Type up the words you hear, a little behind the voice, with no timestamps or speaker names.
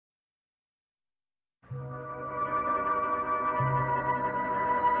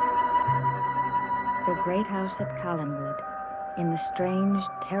the great house at Collinwood, in the strange,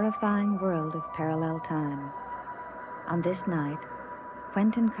 terrifying world of parallel time. On this night,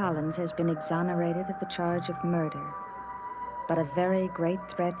 Quentin Collins has been exonerated of the charge of murder. But a very great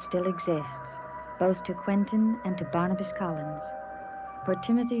threat still exists, both to Quentin and to Barnabas Collins. For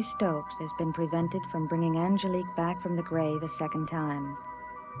Timothy Stokes has been prevented from bringing Angelique back from the grave a second time.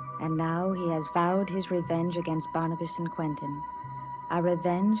 And now he has vowed his revenge against Barnabas and Quentin, a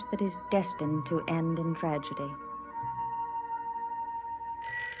revenge that is destined to end in tragedy.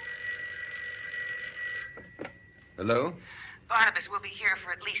 Hello? Barnabas will be here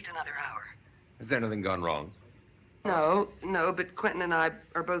for at least another hour. Has there anything gone wrong? No, but Quentin and I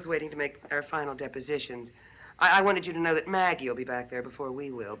are both waiting to make our final depositions. I wanted you to know that Maggie will be back there before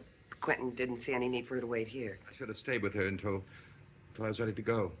we will. Quentin didn't see any need for her to wait here. I should have stayed with her until I was ready to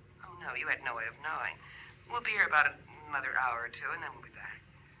go. Oh, no, you had no way of knowing. We'll be here about another hour or two, and then we'll be back.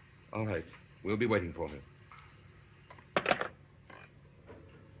 All right. We'll be waiting for her.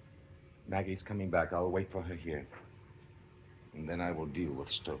 Maggie's coming back. I'll wait for her here. And then I will deal with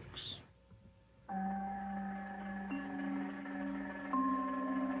Stokes.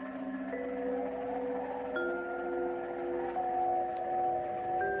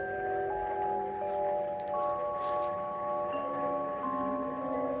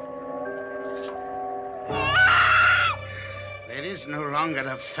 There is no longer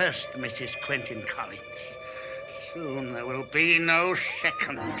a first Mrs. Quentin Collins. Soon there will be no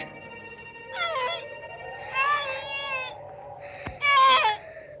second.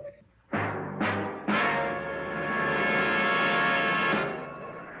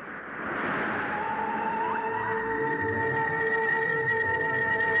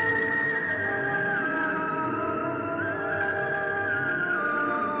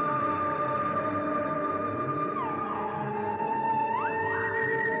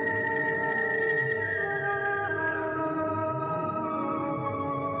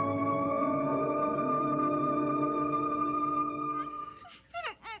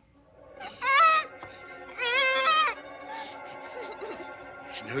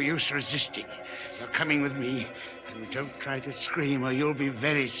 No use resisting. You're coming with me. And don't try to scream or you'll be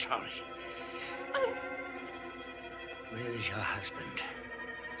very sorry. Where is your husband?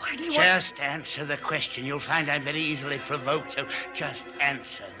 Why do you Just answer the question. You'll find I'm very easily provoked, so just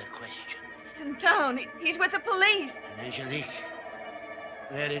answer the question. He's in town. He's with the police. And Angelique?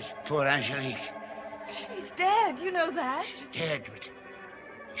 Where is poor Angelique? She's dead. You know that. She's dead, but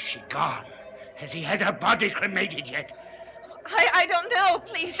is she gone? Has he had her body cremated yet? I don't know.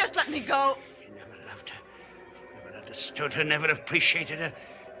 Please, just let me go. He never loved her, never understood her, never appreciated her.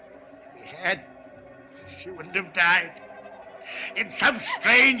 If he had, she wouldn't have died. In some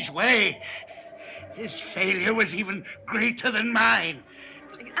strange way, his failure was even greater than mine.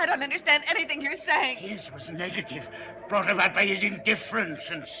 Please, I don't understand anything you're saying. His was negative, brought about by his indifference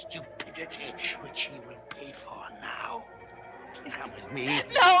and stupidity, which he will pay for now. Please. Come with me.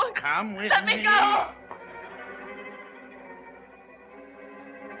 No. Come with me. Let me go.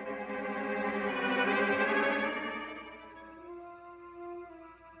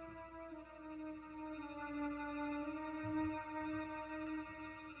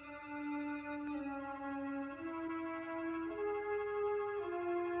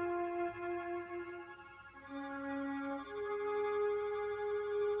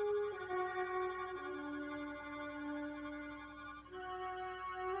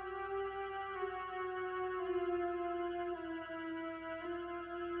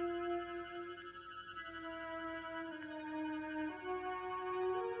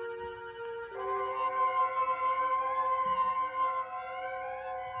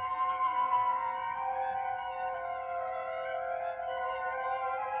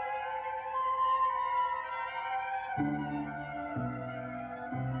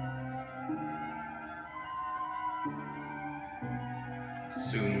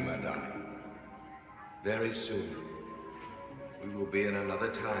 Soon, my darling. Very soon. We will be in another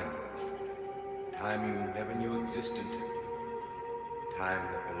time. Time you never knew existed. Time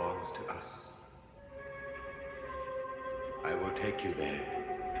that belongs to us. I will take you there.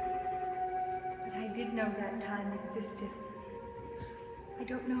 But I did know that time existed. I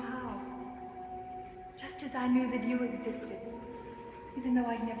don't know how. Just as I knew that you existed, even though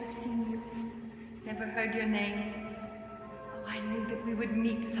I'd never seen you, never heard your name. Oh, I knew that we would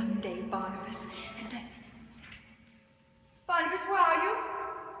meet someday, Barnabas, and I... Barnabas, where are you?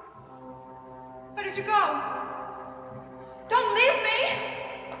 Where did you go? Don't leave me!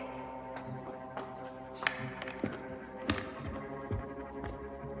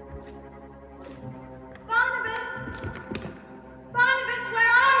 Barnabas! Barnabas,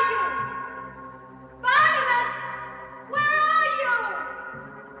 where are you?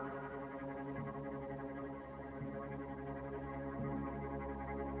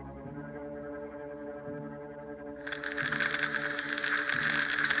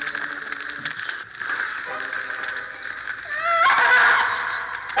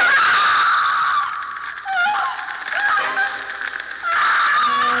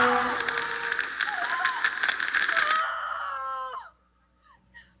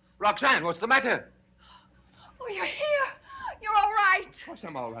 Roxanne, what's the matter? Oh, you're here. You're all right. Of course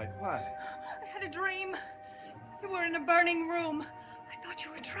I'm all right. Why? I had a dream. You were in a burning room. I thought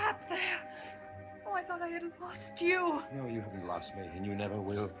you were trapped there. Oh, I thought I had lost you. No, you haven't lost me, and you never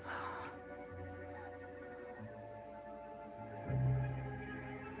will.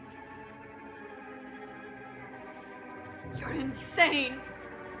 You're insane.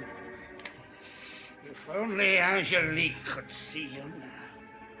 If only Angelique could see you now.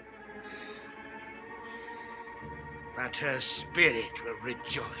 But her spirit will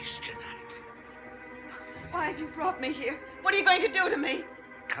rejoice tonight. Why have you brought me here? What are you going to do to me?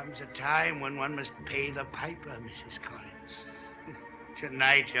 Comes a time when one must pay the piper, Mrs. Collins.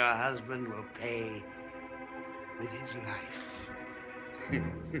 Tonight your husband will pay with his life.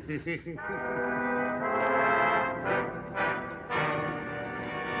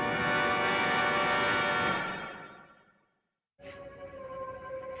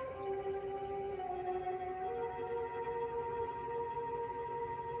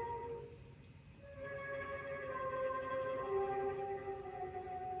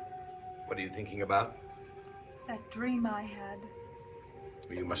 What are you thinking about? That dream I had.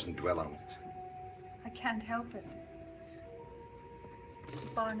 Well, you mustn't dwell on it. I can't help it.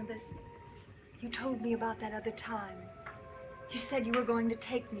 Barnabas, you told me about that other time. You said you were going to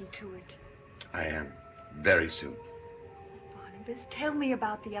take me to it. I am. Very soon. Barnabas, tell me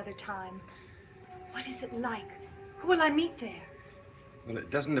about the other time. What is it like? Who will I meet there? Well, it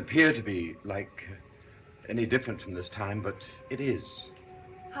doesn't appear to be like any different from this time, but it is.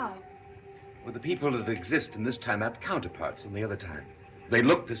 How? Well, the people that exist in this time have counterparts in the other time. They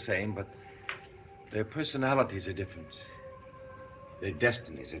look the same, but their personalities are different. Their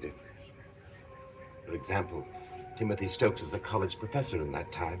destinies are different. For example, Timothy Stokes is a college professor in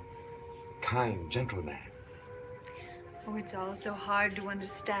that time. Kind, gentle man. Oh, it's all so hard to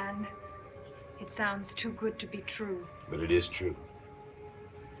understand. It sounds too good to be true. But it is true.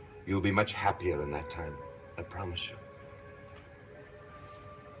 You'll be much happier in that time, I promise you.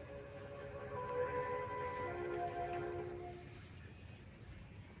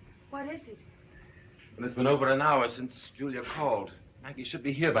 What is it? Well, it's been over an hour since Julia called. Maggie should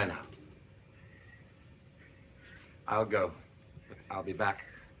be here by now. I'll go, but I'll be back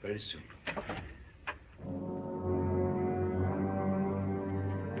very soon.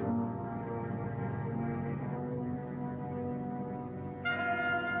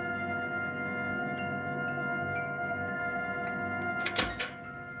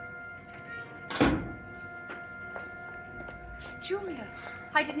 Julia,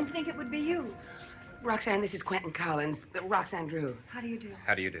 I didn't think it would be you. Roxanne, this is Quentin Collins. Roxanne Drew. How do you do?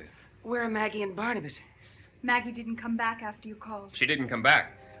 How do you do? Where are Maggie and Barnabas? Maggie didn't come back after you called. She didn't come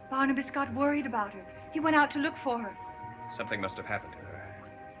back. Barnabas got worried about her. He went out to look for her. Something must have happened to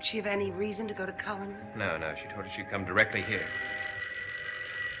her. Did she have any reason to go to Collinwood? No, she told us she'd come directly here.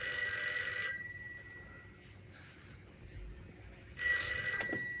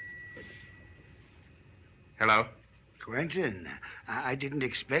 Hello? Quentin, I didn't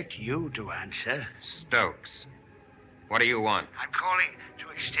expect you to answer. Stokes. What do you want? I'm calling to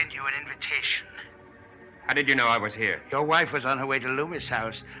extend you an invitation. How did you know I was here? Your wife was on her way to Loomis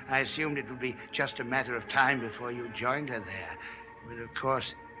House. I assumed it would be just a matter of time before you joined her there. But of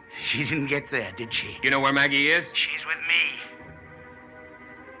course, she didn't get there, did she? You know where Maggie is? She's with me.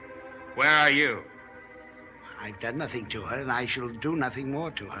 Where are you? I've done nothing to her, and I shall do nothing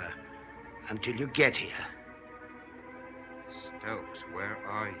more to her until you get here. Stokes, where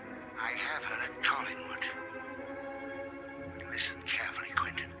are you? I have her at Collinwood. Listen carefully,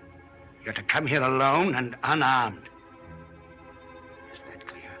 Quentin. You're to come here alone and unarmed. Is that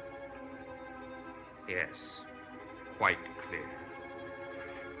clear? Yes, quite clear.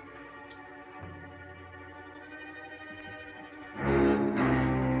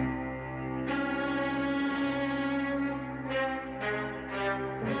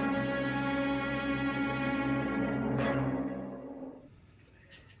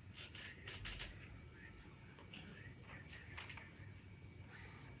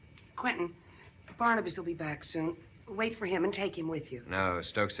 Quentin, Barnabas will be back soon. Wait for him and take him with you. No,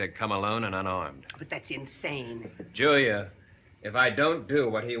 Stokes said come alone and unarmed. But that's insane. Julia, if I don't do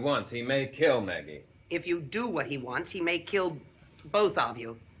what he wants, he may kill Maggie. If you do what he wants, he may kill both of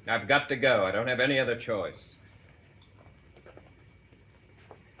you. I've got to go. I don't have any other choice.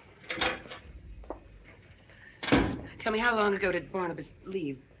 Tell me, how long ago did Barnabas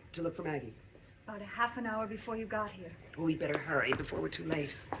leave to look for Maggie? About a half an hour before you got here. Well, we better hurry before we're too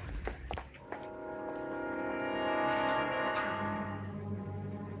late.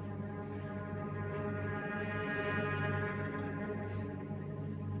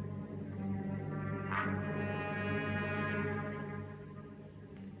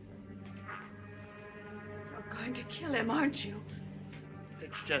 going to kill him, aren't you?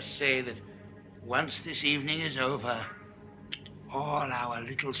 Let's just say that once this evening is over, all our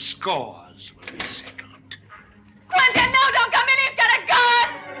little scores will be settled. Quentin, no, don't come in. He's got a gun!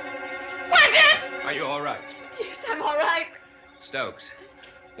 Quentin! Are you all right? Yes, I'm all right. Stokes,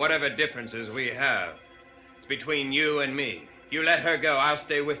 whatever differences we have, it's between you and me. You let her go, I'll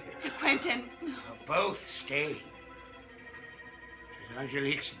stay with you. Quentin. Both stay. Has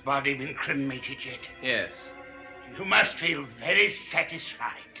Angelique's body been cremated yet? Yes. You must feel very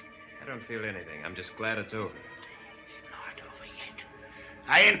satisfied. I don't feel anything. I'm just glad it's over. It's not over yet.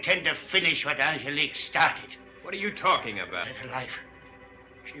 I intend to finish what Angelique started. What are you talking about? Better life.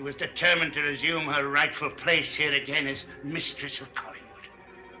 She was determined to resume her rightful place here again as mistress of Collingwood.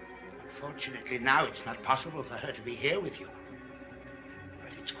 Unfortunately, now it's not possible for her to be here with you.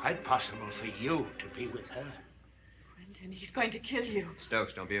 But it's quite possible for you to be with her. Quentin, he's going to kill you.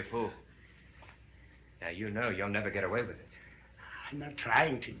 Stokes, don't be a fool. Now, you know you'll never get away with it. I'm not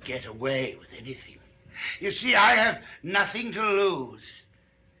trying to get away with anything. You see, I have nothing to lose.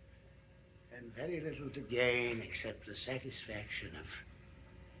 And very little to gain except the satisfaction of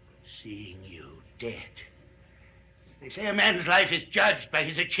seeing you dead. They say a man's life is judged by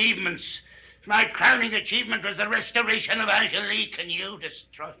his achievements. My crowning achievement was the restoration of Angelique, and you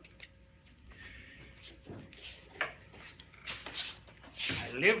destroyed it.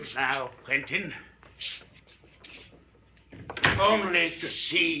 I live now, Quentin, only to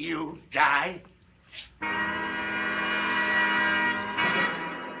see you die.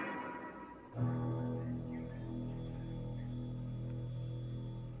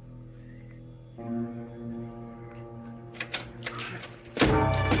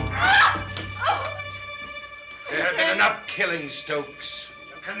 There have been enough killing, Stokes.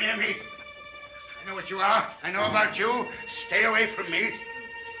 Don't come near me. I know what you are. I know about you. Stay away from me.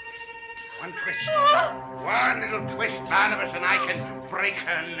 One twist. One little twist, Barnabas, and I can break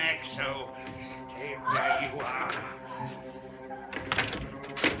her neck, so stay where you are.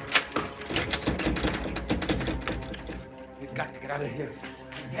 We've got to get out of here.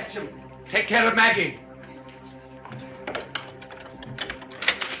 Catch him. Take care of Maggie.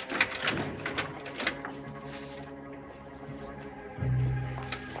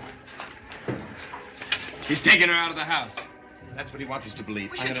 He's taking her out of the house. That's what he wants us to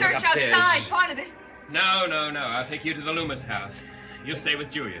believe. We I'm should gonna search look upstairs. outside, Barnabas. No, no, no. I'll take you to the Loomis house. You'll stay with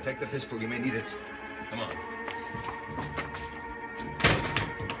Julia. Take the pistol. You may need it. Come on.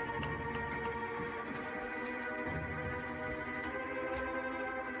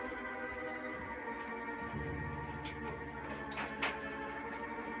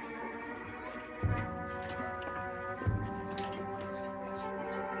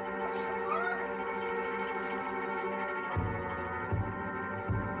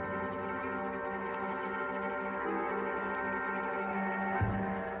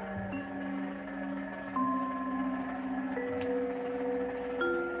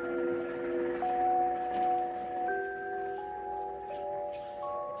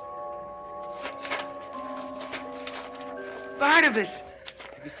 Barnabas,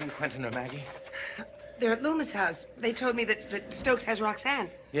 Have you seen Quentin or Maggie? they're at Loomis' house. They told me that Stokes has Roxanne.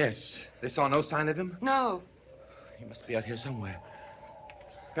 Yes. They saw no sign of him? No. He must be out here somewhere.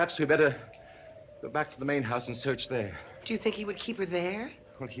 Perhaps we better go back to the main house and search there. Do you think he would keep her there?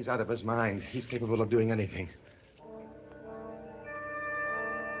 Well, he's out of his mind. He's capable of doing anything.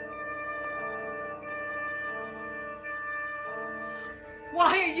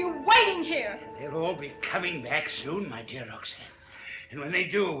 Why are you waiting here? They'll all be coming back soon, my dear Roxanne. And when they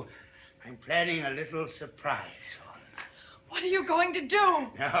do, I'm planning a little surprise for them. What are you going to do?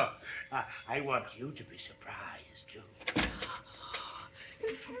 No, I want you to be surprised, too.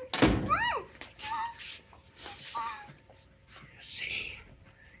 You see,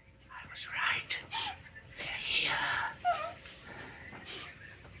 I was right. They're here.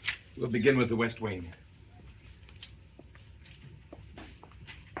 We'll begin with the West Wing.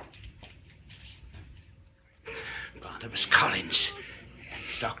 Barnabas Collins and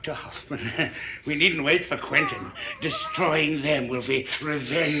Dr. Hoffman. We needn't wait for Quentin. Destroying them will be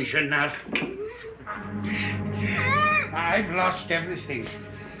revenge enough. I've lost everything.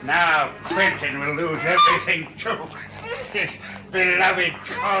 Now Quentin will lose everything too. His beloved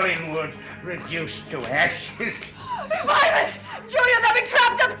Collingwood reduced to ashes. Barnabas! Julia, they'll be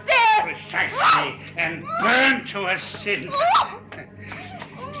trapped upstairs! Precisely, and burned to a cinder.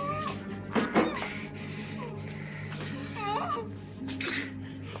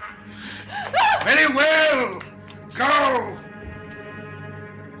 Very well. Go.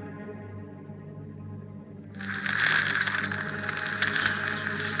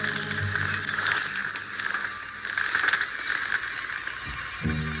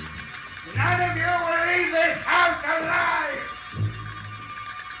 None of you will leave this house alive!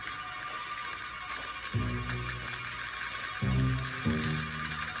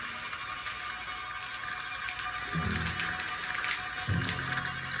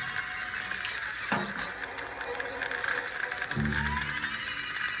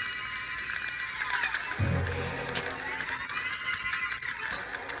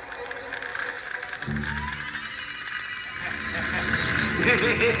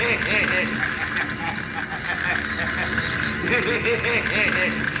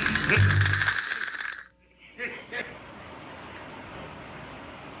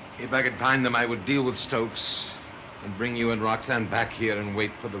 If I could find them, I would deal with Stokes and bring you and Roxanne back here and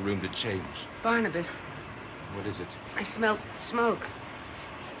wait for the room to change. Barnabas, What is it? I smelled smoke.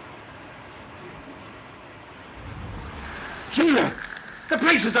 Julia! The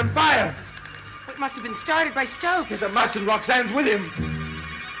place is on fire! It must have been started by Stokes. He's a muss and Roxanne's with him.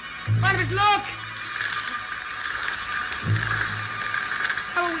 Barnabas, look!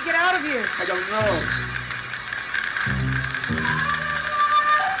 How will we get out of here? I don't know.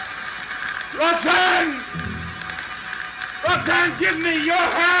 Roxanne! Roxanne, give me your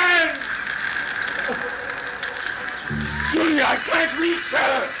hand! Julia, I can't reach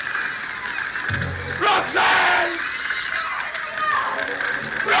her! Roxanne!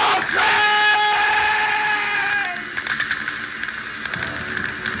 Roxanne!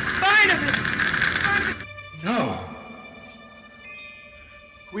 Barnabas! No.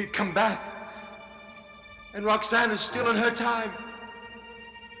 We'd come back. And Roxanne is still in her time.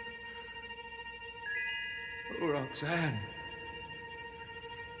 Oh, Roxanne.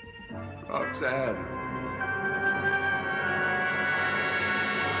 Roxanne.